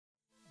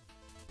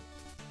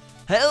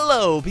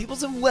Hello,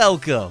 peoples, and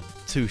welcome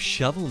to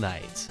Shovel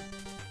Knight.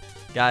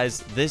 Guys,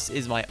 this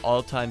is my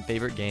all-time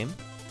favorite game.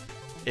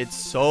 It's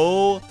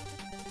so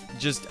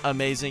just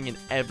amazing in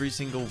every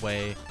single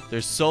way.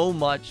 There's so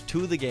much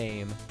to the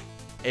game.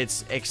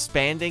 It's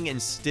expanding and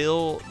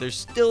there's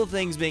still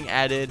things being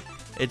added.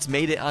 It's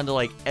made it onto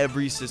like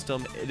every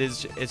system.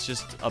 It's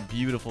just a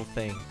beautiful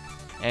thing.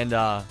 And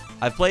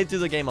I've played through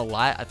the game a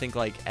lot. I think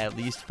like at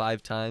least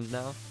 5 times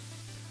now.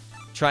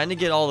 Trying to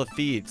get all the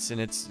feats, and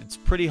it's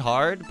pretty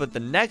hard, but the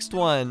next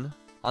one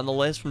on the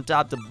list from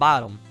top to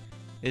bottom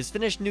is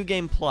finish New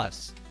Game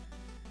Plus.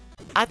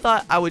 I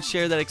thought I would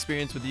share that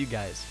experience with you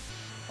guys.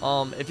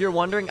 If you're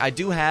wondering, I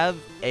do have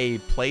a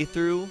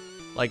playthrough,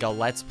 like a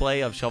let's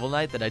play of Shovel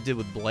Knight that I did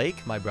with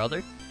Blake, my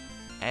brother,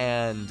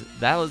 and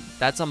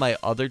that's on my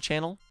other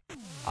channel.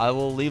 I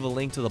will leave a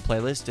link to the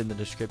playlist in the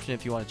description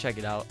if you want to check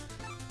it out.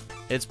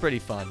 It's pretty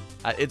fun.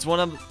 It's one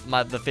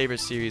of the favorite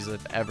series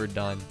I've ever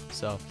done.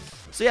 So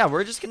yeah,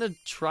 we're just gonna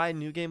try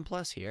New Game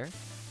Plus here.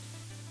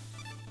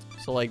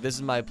 So like, this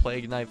is my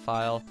Plague Knight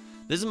file.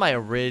 This is my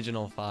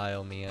original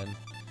file, man.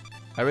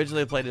 I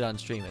originally played it on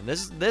stream, and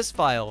this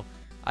file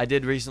I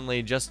did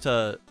recently just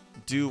to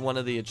do one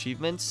of the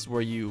achievements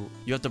where you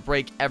have to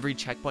break every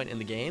checkpoint in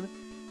the game,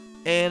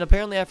 and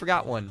apparently I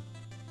forgot one,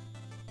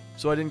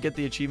 so I didn't get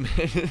the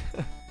achievement,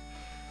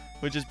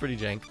 which is pretty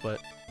jank. But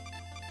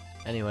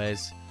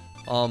anyways,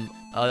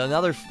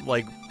 another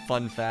like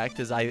fun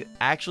fact is I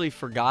actually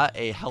forgot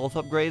a health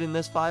upgrade in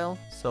this file,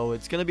 so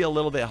it's gonna be a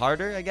little bit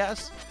harder, I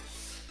guess.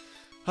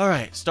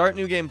 Alright, start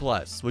New Game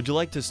Plus. Would you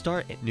like to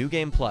start at New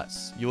Game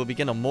Plus? You will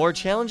begin a more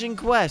challenging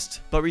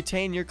quest, but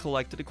retain your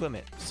collected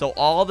equipment. So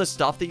all the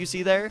stuff that you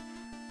see there,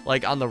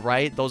 like on the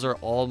right, those are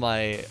all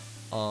my,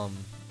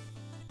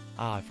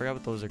 I forgot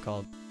what those are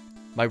called.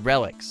 My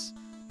relics.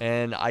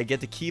 And I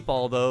get to keep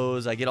all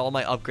those. I get all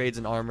my upgrades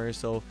and armor,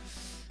 so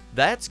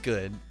that's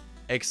good.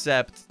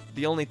 Except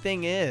the only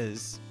thing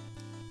is,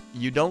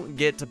 you don't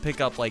get to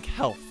pick up like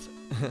health.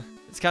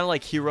 It's kind of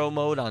like hero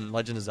mode on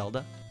Legend of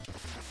Zelda.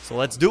 So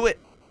let's do it.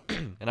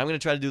 And I'm gonna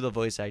try to do the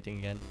voice acting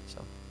again.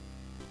 So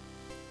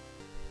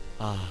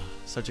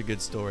such a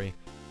good story.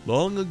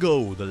 Long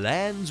ago, the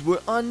lands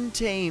were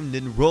untamed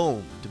and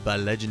roamed by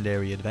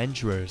legendary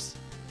adventurers.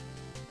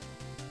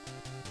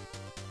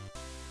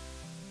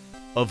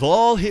 Of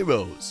all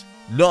heroes,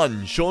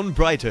 none shone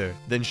brighter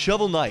than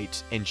Shovel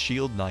Knight and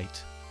Shield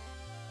Knight.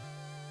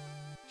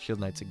 Shield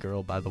Knight's a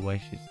girl, by the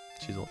way.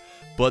 She's old.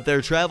 But their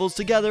travels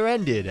together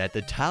ended at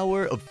the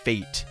Tower of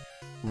Fate.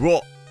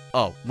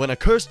 When a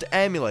cursed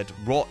amulet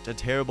wrought a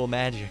terrible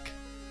magic.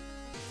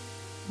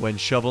 When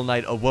Shovel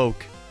Knight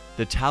awoke,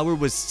 the tower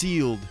was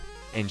sealed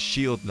and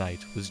Shield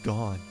Knight was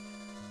gone.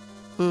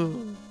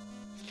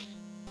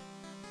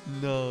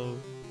 No.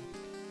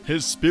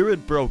 His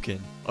spirit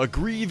broken, a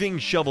grieving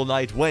Shovel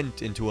Knight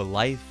went into a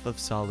life of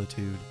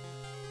solitude.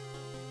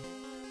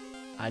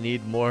 I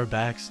need more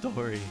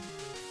backstory.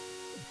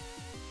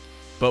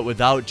 But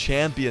without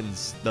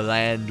champions, the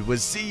land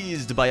was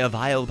seized by a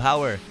vile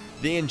power,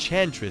 the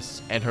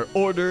Enchantress and her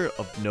Order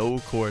of No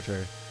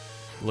Quarter.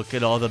 Look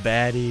at all the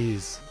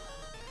baddies.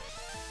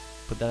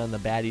 Put that on the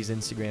baddies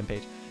Instagram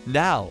page.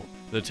 Now,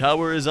 the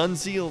tower is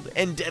unsealed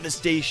and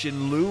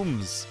devastation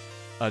looms.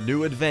 A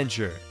new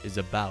adventure is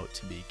about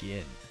to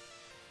begin.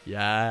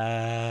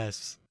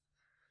 Yes.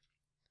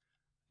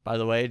 By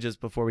the way, just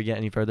before we get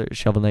any further,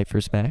 Shovel Knight for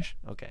Smash.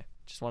 Okay,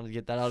 just wanted to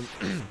get that out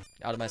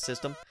of my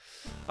system.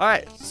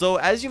 Alright, so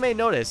as you may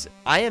notice,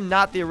 I am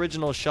not the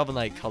original Shovel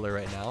Knight color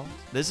right now.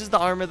 This is the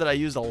armor that I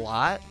use a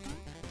lot.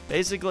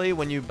 Basically,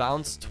 when you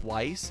bounce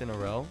twice in a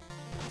row,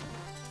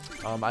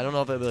 I don't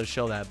know if I'll be able to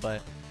show that,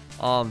 but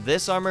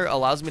this armor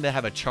allows me to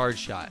have a charge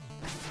shot.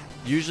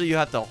 Usually you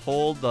have to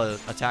hold the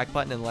attack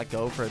button and let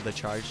go for the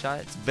charge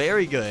shot. It's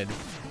very good.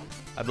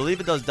 I believe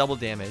it does double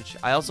damage.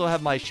 I also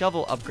have my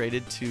shovel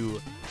upgraded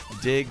to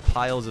dig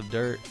piles of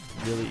dirt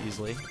really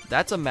easily.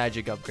 That's a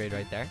magic upgrade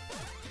right there.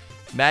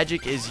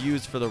 Magic is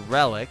used for the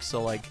relics,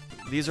 so like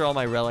these are all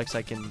my relics.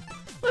 I can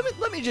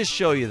let me just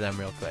show you them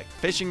real quick.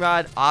 Fishing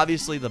rod,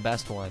 obviously the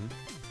best one.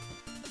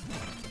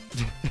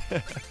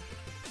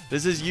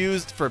 This is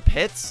used for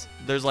pits.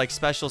 There's like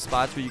special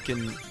spots where you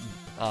can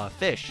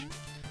fish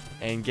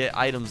and get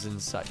items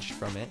and such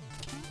from it.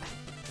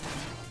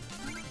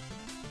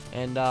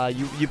 And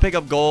you pick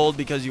up gold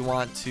because you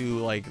want to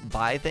like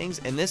buy things.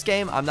 In this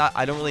game,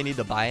 I don't really need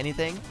to buy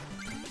anything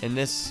in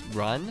this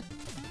run.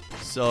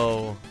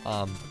 So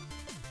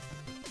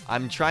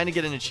I'm trying to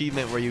get an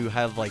achievement where you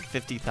have like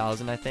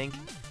 50,000, I think.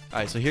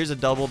 Alright, so here's a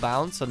double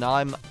bounce. So now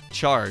I'm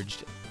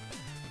charged.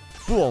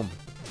 Boom.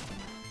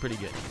 Pretty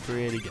good.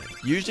 Pretty good.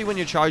 Usually when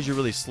you're charged, you're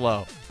really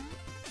slow.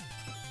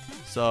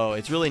 So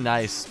it's really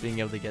nice being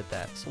able to get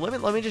that. So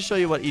let me just show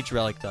you what each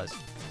relic does.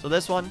 So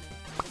this one,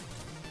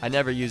 I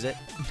never use it.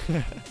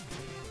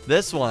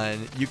 This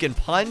one, you can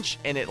punch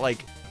and it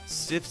like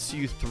sifts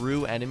you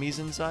through enemies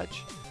and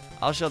such.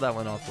 I'll show that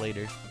one off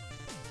later.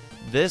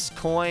 This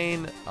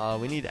coin,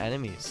 we need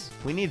enemies.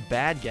 We need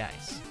bad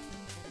guys.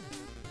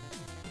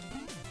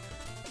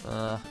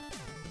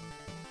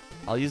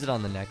 I'll use it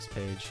on the next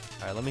page.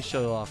 All right, let me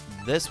show off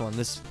this one.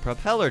 This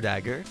propeller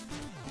dagger.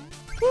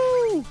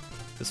 Woo!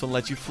 This one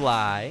lets you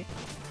fly.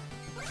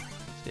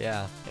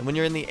 Yeah, and when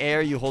you're in the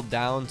air, you hold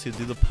down to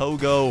do the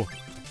pogo.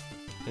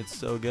 It's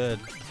so good.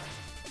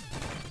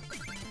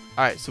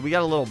 All right, so we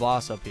got a little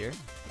boss up here.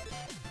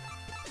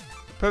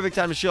 Perfect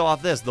time to show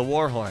off this, the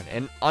war horn.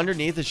 And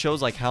underneath it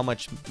shows like how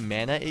much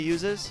mana it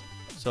uses.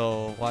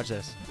 So watch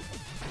this.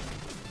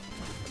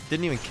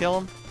 Didn't even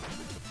kill him.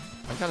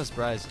 I'm kind of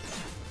surprised.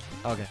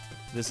 Okay,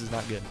 this is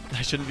not good.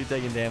 I shouldn't be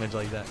taking damage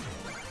like that.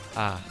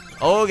 Ah,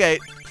 okay.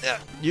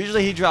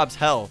 Usually he drops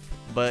health,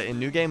 but in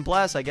New Game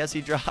Plus, I guess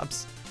he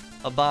drops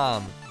a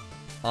bomb.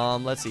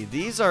 Let's see.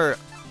 These are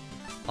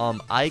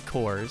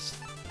ichors.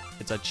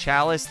 It's a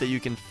chalice that you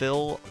can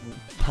fill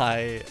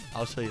by...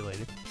 I'll show you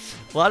later.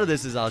 A lot of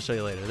this is I'll show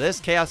you later.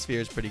 This Chaos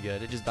Sphere is pretty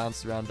good. It just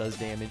bounces around, does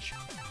damage.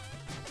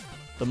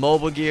 The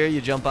mobile gear,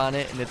 you jump on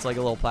it, and it's like a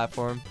little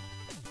platform.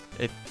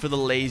 For the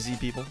lazy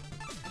people.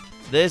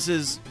 This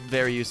is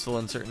very useful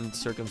in certain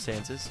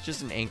circumstances.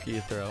 Just an anchor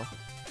you throw.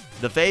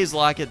 The phase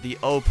locket, the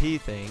OP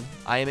thing.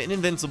 I am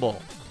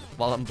invincible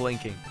while I'm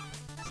blinking.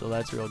 So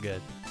that's real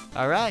good.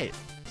 Alright.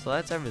 So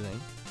that's everything.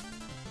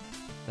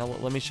 Now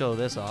let me show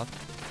this off.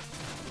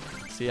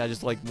 See, I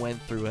just like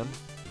went through him.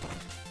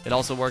 It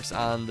also works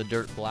on the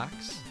dirt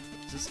blocks.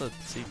 Is this a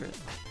secret?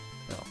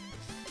 No.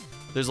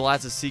 There's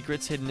lots of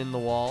secrets hidden in the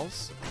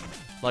walls.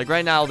 Like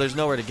right now, there's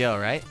nowhere to go,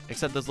 right?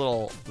 Except this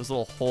little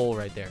hole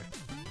right there.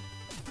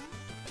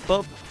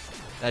 Boop.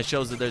 That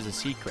shows that there's a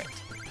secret.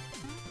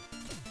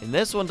 And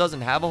this one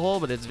doesn't have a hole,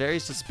 but it's very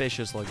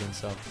suspicious looking,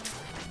 so.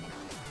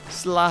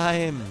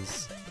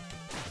 Slimes.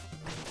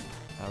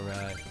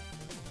 Alright.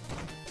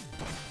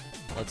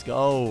 Let's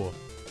go.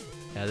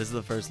 Yeah, this is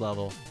the first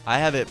level. I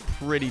have it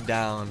pretty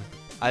down.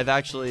 I've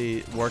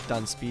actually worked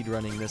on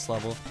speedrunning this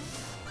level.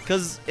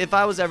 Because if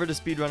I was ever to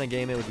speedrun a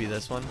game, it would be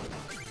this one.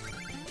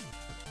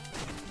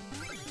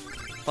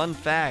 Fun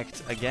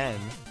fact, again.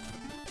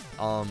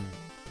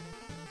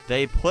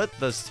 They put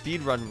the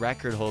speedrun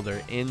record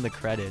holder in the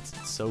credits.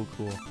 It's so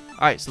cool.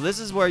 Alright, so this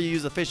is where you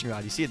use the fishing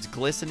rod. You see it's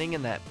glistening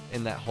in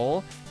that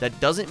hole. That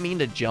doesn't mean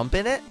to jump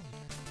in it.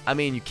 I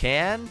mean, you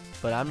can,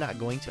 but I'm not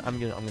going to. I'm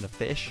gonna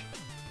fish.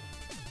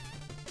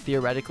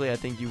 Theoretically, I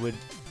think you would.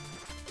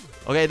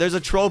 Okay, there's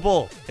a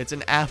troble. It's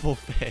an apple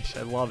fish.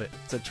 I love it.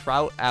 It's a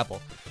trout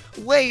apple.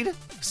 Wait,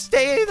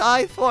 stay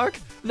I fork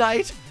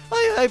night.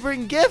 I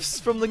bring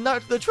gifts from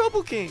the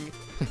Trouble King.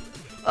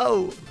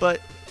 Oh, but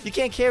you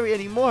can't carry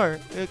anymore.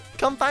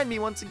 Come find me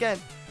once again.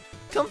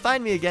 Come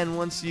find me again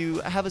once you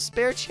have a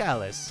spare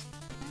chalice.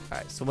 All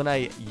right, so when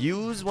I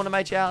use one of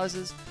my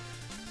chalices,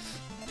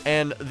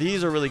 and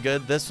these are really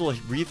good, this will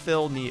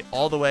refill me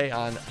all the way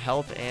on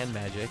health and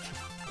magic.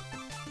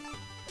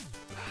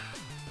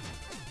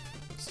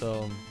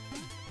 So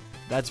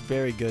that's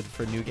very good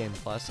for New Game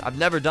Plus. I've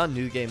never done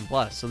New Game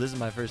Plus, so this is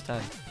my first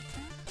time.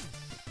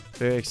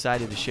 Very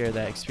excited to share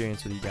that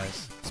experience with you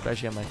guys,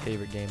 especially on my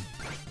favorite game.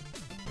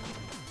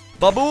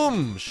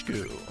 Ba-boom!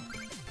 Shkoo.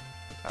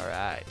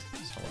 Alright.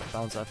 So I want to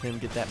bounce off him,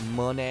 get that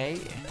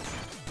money.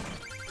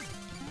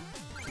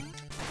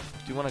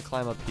 Do want to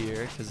climb up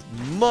here, because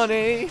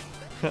money!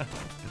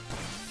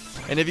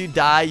 And if you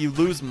die, you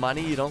lose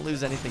money. You don't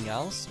lose anything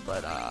else,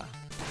 but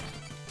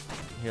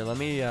here, let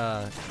me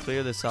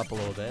clear this up a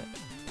little bit.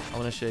 I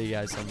want to show you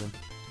guys something.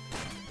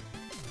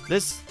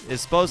 This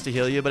is supposed to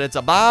heal you, but it's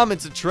a bomb.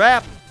 It's a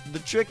trap. The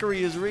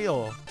trickery is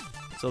real.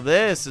 So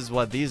this is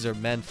what these are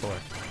meant for.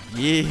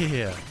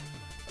 Yeah.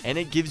 And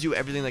it gives you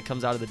everything that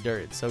comes out of the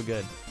dirt. It's so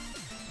good.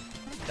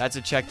 That's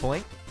a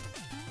checkpoint.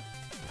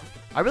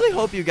 I really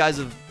hope you guys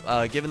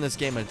have given this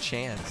game a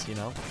chance, you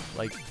know?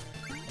 Like,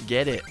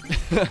 get it.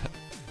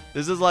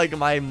 This is like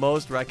my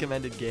most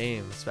recommended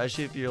game,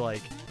 especially if you're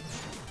like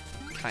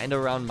kind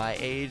of around my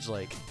age.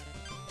 Like,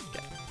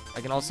 I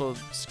can also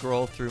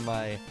scroll through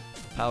my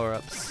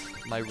power-ups,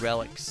 my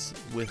relics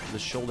with the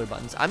shoulder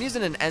buttons. I'm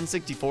using an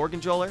N64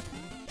 controller.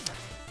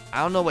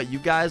 I don't know what you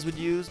guys would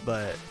use,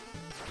 but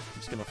I'm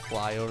just gonna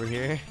fly over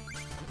here.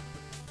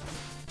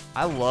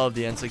 I love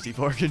the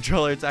N64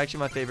 controller. It's actually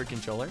my favorite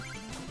controller.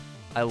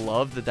 I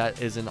love that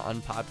that is an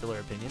unpopular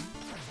opinion.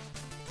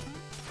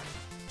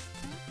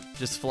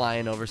 Just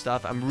flying over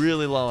stuff. I'm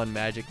really low on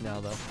magic now,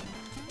 though.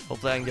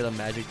 Hopefully I can get a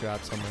magic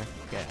drop somewhere.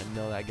 Okay, I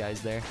know that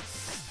guy's there.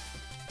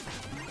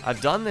 I've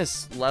done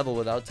this level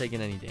without taking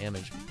any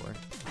damage before.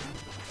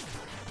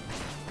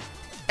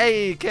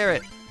 Hey,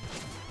 carrot!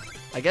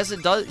 I guess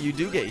it does. You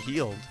do get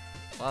healed.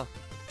 Wow.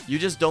 You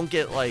just don't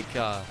get like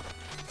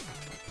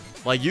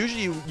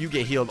usually you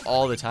get healed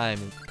all the time,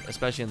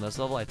 especially in this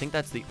level. I think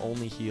that's the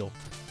only heal.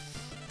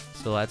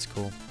 So that's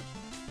cool.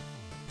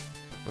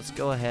 Let's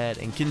go ahead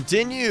and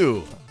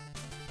continue.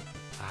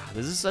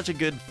 This is such a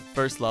good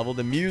first level.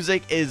 The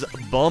music is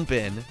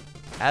bumping.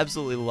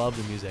 Absolutely love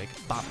the music.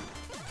 Bop.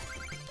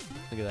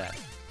 Look at that.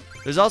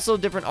 There's also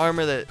different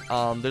armor that,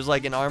 there's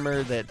like an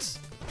armor that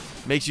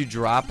makes you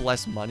drop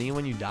less money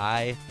when you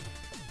die.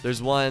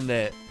 There's one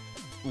that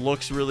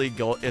looks really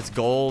gold. It's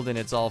gold and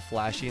it's all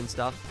flashy and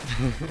stuff.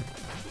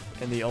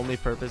 And the only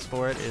purpose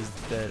for it is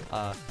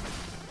that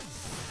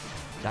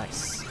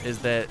Nice. Is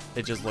that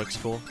it just looks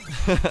cool.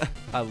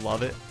 I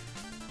love it.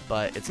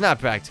 But it's not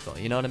practical,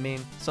 you know what I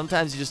mean?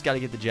 Sometimes you just got to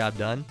get the job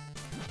done.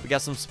 We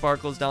got some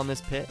sparkles down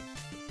this pit.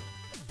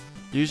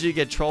 Usually you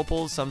get troll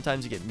pulls,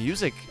 sometimes you get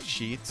music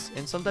sheets,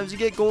 and sometimes you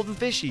get golden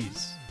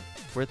fishies.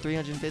 We're at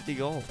 350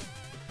 gold.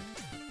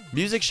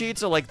 Music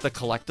sheets are like the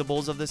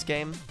collectibles of this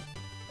game.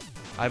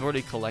 I've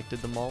already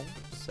collected them all,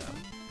 so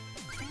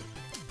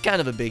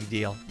kind of a big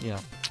deal, you know.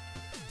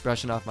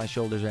 Brushing off my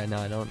shoulders right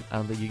now. I don't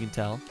think you can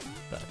tell,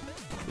 but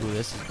ooh,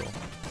 this is cool.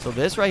 So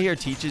this right here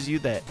teaches you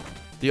that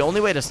the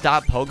only way to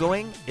stop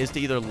pogoing is to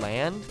either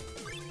land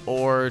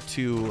or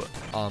to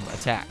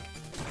attack.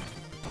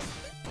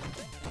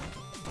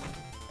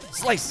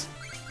 Slice.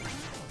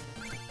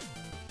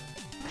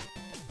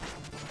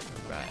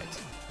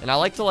 Right. And I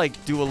like to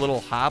like do a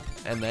little hop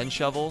and then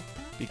shovel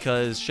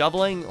because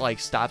shoveling like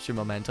stops your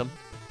momentum.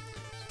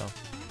 So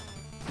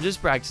I'm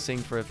just practicing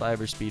for if I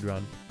ever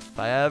speedrun. If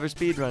I ever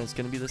speedrun, it's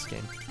gonna be this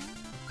game.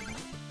 I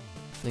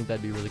think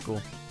that'd be really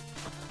cool.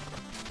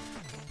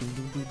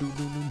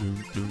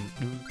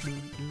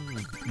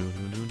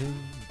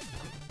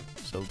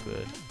 So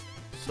good.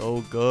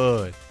 So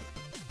good.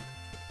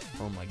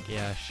 Oh my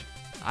gosh.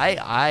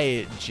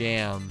 I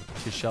jam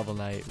to Shovel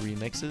Knight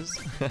remixes.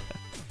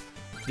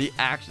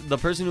 The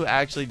person who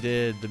actually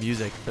did the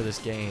music for this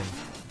game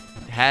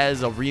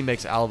has a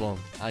remix album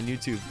on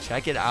YouTube.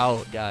 Check it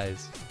out,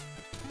 guys.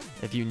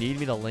 If you need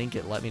me to link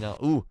it, let me know.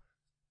 Ooh.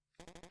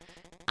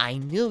 I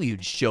knew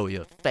you'd show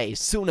your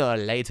face sooner or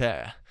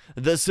later.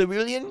 The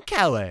cerulean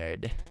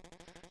coward.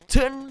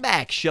 Turn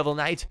back, Shovel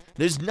Knight.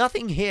 There's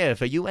nothing here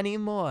for you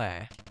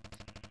anymore.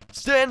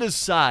 Stand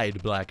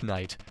aside, Black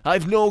Knight.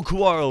 I've no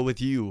quarrel with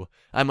you.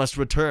 I must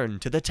return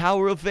to the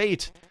Tower of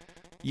Fate.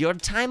 Your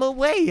time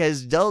away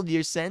has dulled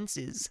your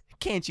senses.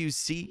 Can't you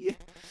see?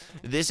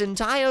 This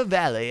entire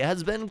valley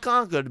has been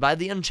conquered by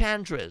the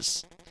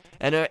Enchantress,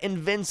 and her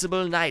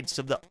invincible knights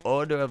of the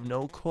Order of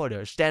No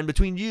Quarter stand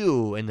between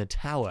you and the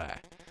tower.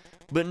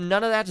 But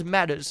none of that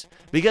matters,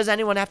 because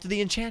anyone after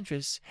the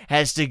Enchantress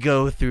has to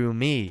go through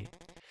me.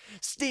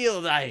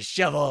 Steal thy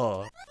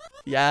shovel!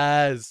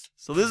 Yes!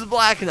 So this is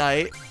Black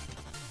Knight.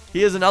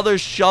 He is another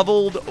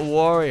shoveled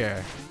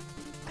warrior.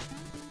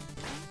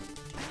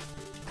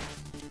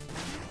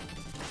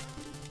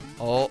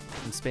 Oh,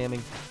 I'm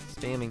spamming.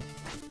 Spamming.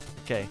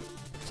 Okay.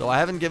 So I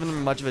haven't given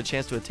him much of a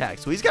chance to attack.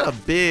 So he's got a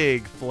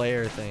big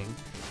flare thing.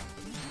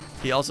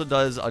 He also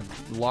does a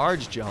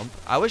large jump.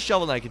 I wish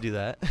Shovel Knight could do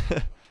that.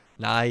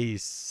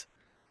 Nice.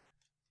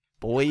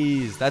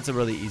 Boys, that's a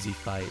really easy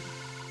fight.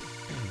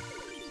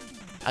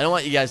 I don't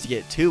want you guys to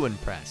get too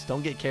impressed.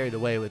 Don't get carried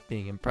away with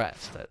being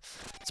impressed.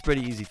 It's a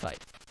pretty easy fight.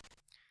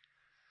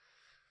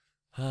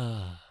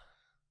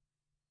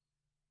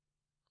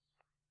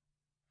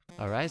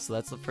 Alright, so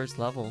that's the first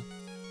level.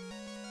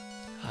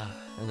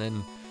 And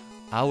then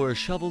our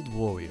shoveled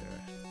warrior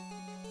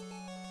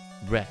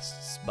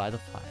rests by the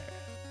fire.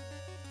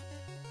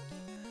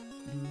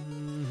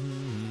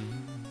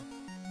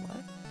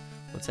 What?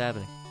 What's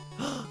happening?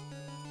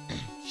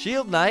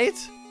 Shield Knight?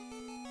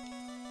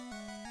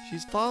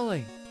 She's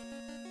falling.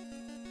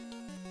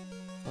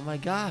 Oh my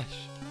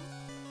gosh.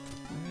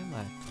 Where am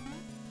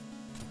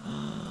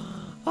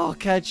I? I'll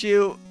catch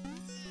you.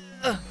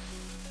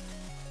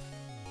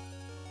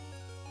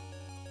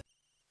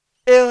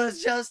 It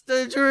was just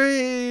a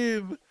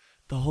dream.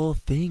 The whole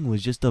thing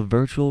was just a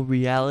virtual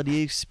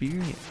reality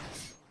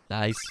experience.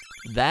 Nice.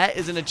 That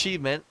is an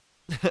achievement.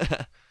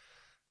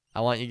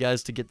 I want you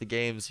guys to get the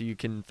game so you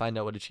can find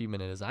out what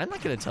achievement it is. I'm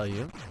not going to tell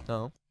you.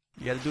 No.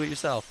 You got to do it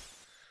yourself.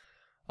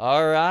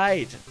 All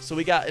right. So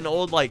we got an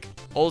old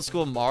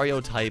school Mario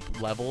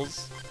type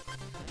levels.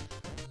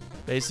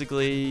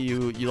 Basically,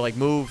 you like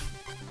move.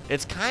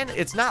 It's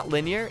not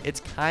linear. It's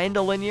kind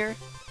of linear,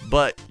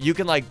 but you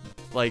can like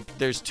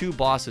there's two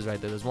bosses right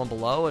there. There's one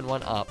below and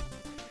one up.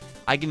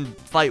 I can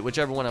fight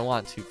whichever one I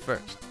want to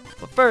first.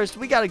 But first,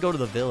 we got to go to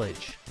the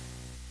village.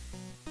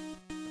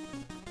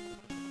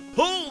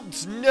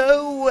 Hold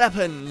no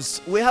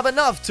weapons. We have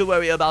enough to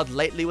worry about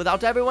lately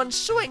without everyone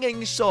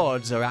swinging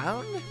swords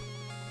around.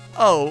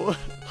 Oh,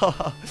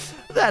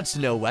 that's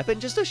no weapon,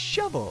 just a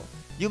shovel.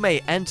 You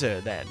may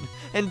enter then.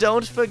 And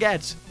don't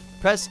forget,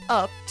 press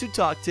up to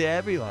talk to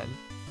everyone.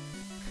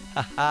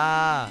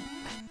 Haha.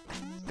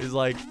 He's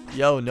like,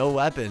 yo, no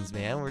weapons,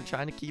 man. We're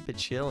trying to keep it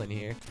chill in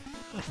here.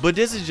 But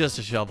this is just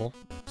a shovel,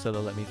 so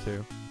they'll let me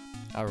through.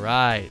 All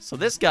right. So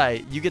this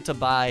guy, you get to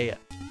buy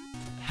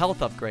health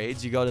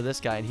upgrades. You go to this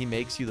guy, and he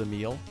makes you the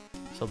meal.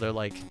 So they're,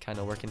 like, kind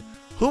of working.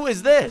 Who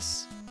is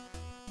this?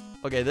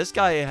 Okay, this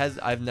guy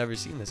I've never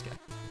seen this guy.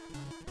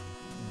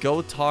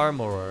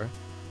 Gotarmorer.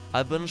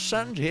 I've been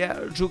sent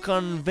here to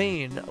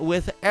convene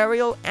with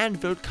aerial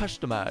anvil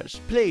customers.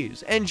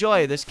 Please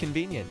enjoy this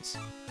convenience.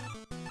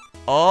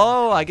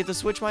 Oh, I get to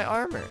switch my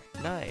armor.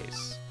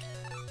 Nice.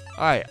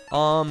 Alright,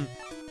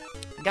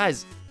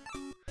 guys.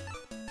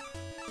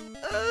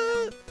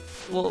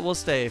 We'll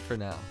stay for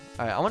now.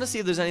 Alright, I want to see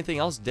if there's anything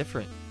else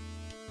different.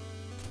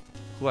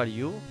 Who are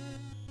you?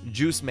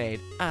 Juice Maid.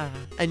 Ah,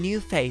 a new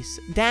face.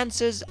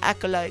 Dancers,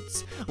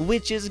 acolytes,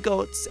 witches,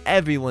 goats.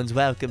 Everyone's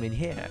welcome in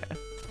here.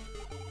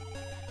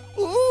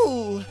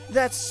 Ooh,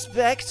 that's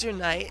Spectre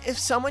Knight. If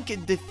someone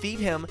could defeat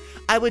him,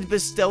 I would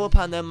bestow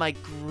upon them my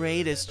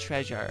greatest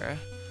treasure.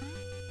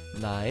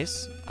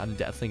 Nice. I'm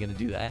definitely gonna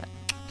do that.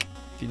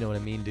 If you know what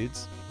I mean,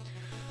 dudes.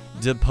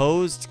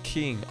 Deposed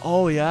King.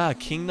 Oh yeah,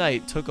 King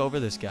Knight took over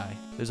this guy.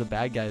 There's a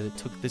bad guy that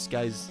took this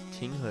guy's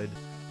kinghood.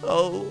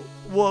 Oh,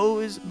 woe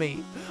is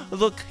me,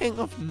 the king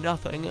of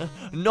nothing,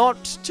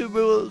 not to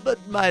rule but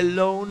my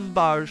lone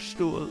bar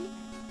stool.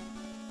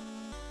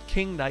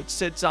 King Knight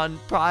sits on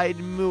Pride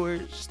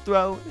Moor's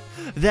throne.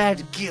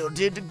 That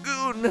gilded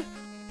goon,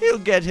 he'll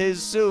get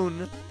his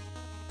soon.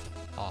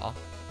 Aw,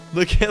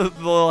 look at the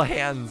little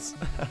hands.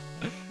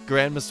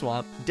 Grandma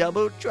Swamp,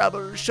 double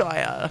trouble,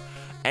 Shire,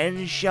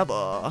 and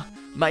shovel.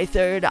 My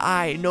third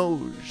eye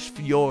knows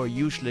your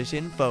useless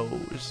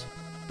infos.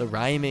 The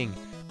rhyming.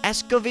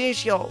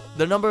 Excavation.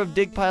 The number of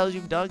dig piles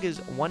you've dug is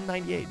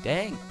 198.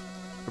 Dang.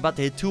 We're about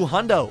to hit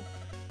 200.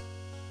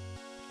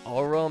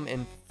 Aurum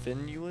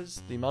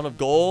Infinuous. The amount of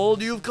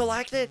gold you've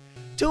collected.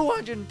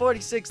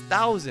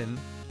 246,000.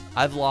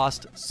 I've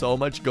lost so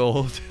much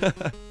gold.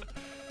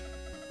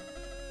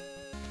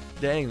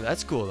 Dang,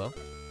 that's cool though.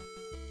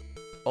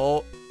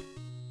 Oh.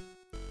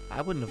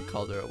 I wouldn't have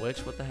called her a witch.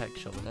 What the heck,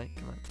 Shovel Knight?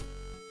 Come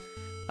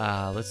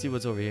on. Let's see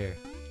what's over here.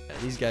 Yeah,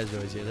 these guys are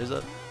always here. There's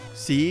a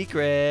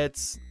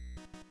secrets.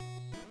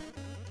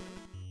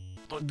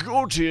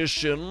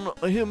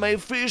 Goatician, he may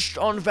feast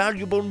on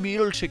valuable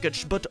meal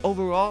tickets, but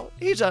overall,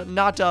 he's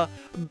not a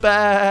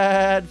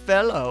bad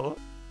fellow.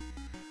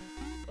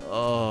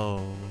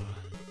 Oh.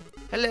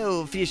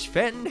 Hello, fish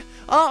friend.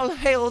 All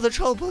hail the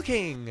Trouble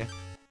King.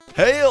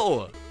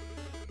 Hail!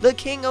 The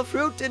king of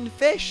fruit and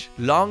fish.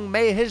 Long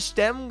may his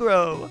stem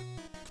grow.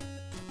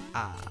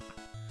 Ah.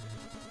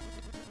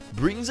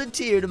 Brings a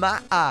tear to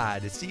my eye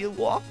to see a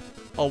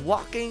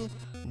walking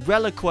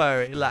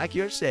reliquary like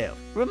yourself.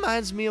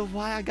 Reminds me of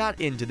why I got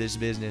into this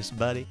business,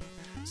 buddy.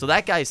 So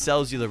that guy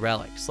sells you the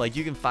relics. Like,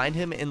 you can find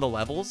him in the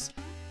levels,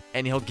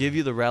 and he'll give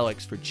you the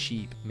relics for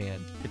cheap,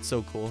 man. It's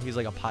so cool. He's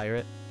like a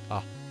pirate.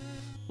 Oh,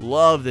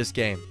 love this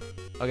game.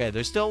 Okay,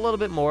 there's still a little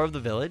bit more of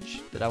the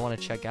village that I want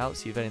to check out,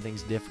 see if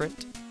anything's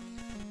different.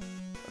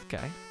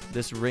 Okay,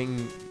 this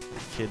ring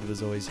kid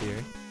was always here.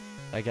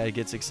 That guy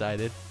gets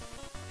excited.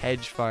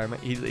 Hedge farmer.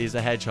 He's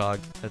a hedgehog.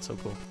 That's so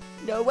cool.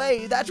 No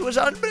way, that was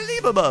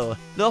unbelievable.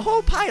 The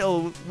whole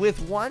pile with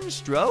one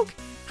stroke?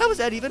 How is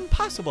that even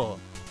possible?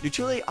 You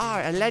truly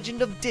are a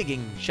legend of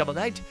digging, Shovel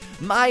Knight.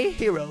 My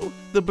hero,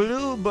 the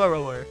Blue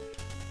Burrower.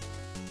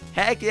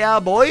 Heck yeah,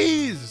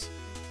 boys.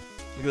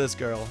 Look at this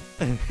girl.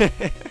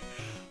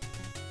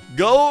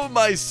 Go,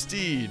 my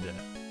steed.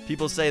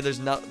 People say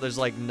there's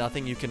like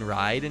nothing you can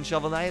ride in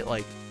Shovel Knight.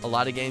 Like a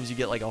lot of games you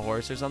get like a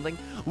horse or something.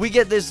 We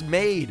get this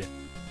made,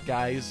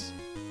 guys.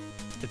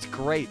 It's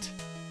great.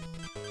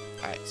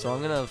 Alright, so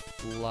I'm gonna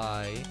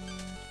fly.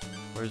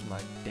 Where's my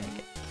dang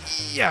it?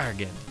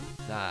 Yargin.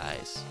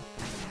 Nice.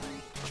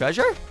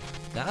 Treasure?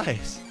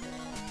 Nice.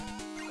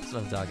 That's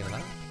what I'm talking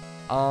about.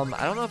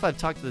 I don't know if I've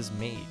talked to this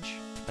mage.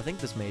 I think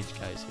this mage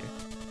guy's here.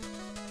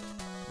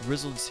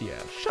 Grizzled Seer.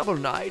 Shovel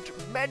Knight,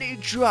 many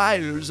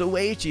trials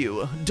await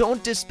you.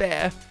 Don't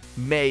despair.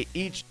 May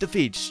each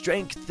defeat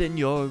strengthen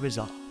your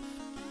resolve.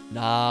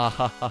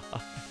 Nah.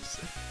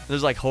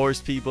 There's like horse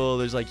people.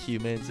 There's like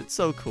humans. It's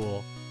so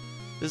cool.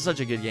 This is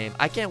such a good game.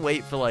 I can't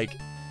wait for like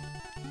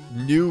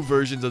new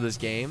versions of this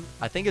game.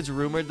 I think it's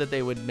rumored that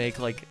they would make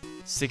like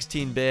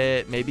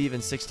 16-bit, maybe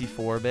even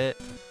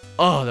 64-bit.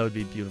 Oh, that would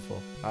be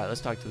beautiful. All right,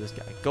 let's talk to this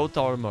guy. Goat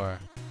armor.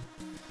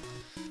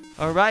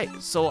 All right,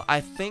 so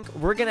I think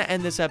we're going to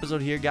end this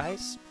episode here,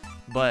 guys.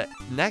 But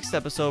next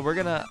episode, we're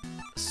going to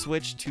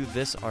switch to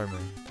this armor.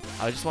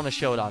 I just want to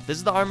show it off. This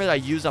is the armor that I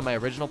used on my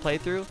original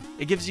playthrough.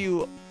 It gives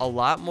you a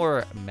lot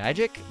more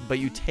magic, but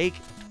you take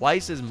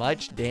twice as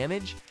much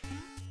damage.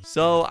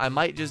 So I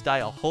might just die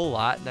a whole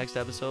lot next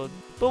episode,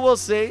 but we'll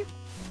see.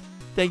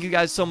 Thank you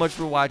guys so much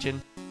for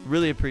watching.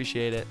 Really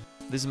appreciate it.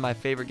 This is my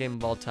favorite game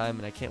of all time,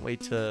 and I can't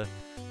wait to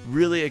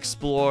really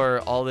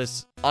explore all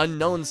this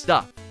unknown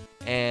stuff.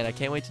 And I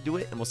can't wait to do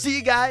it, and we'll see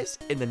you guys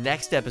in the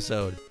next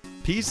episode.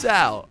 Peace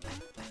out.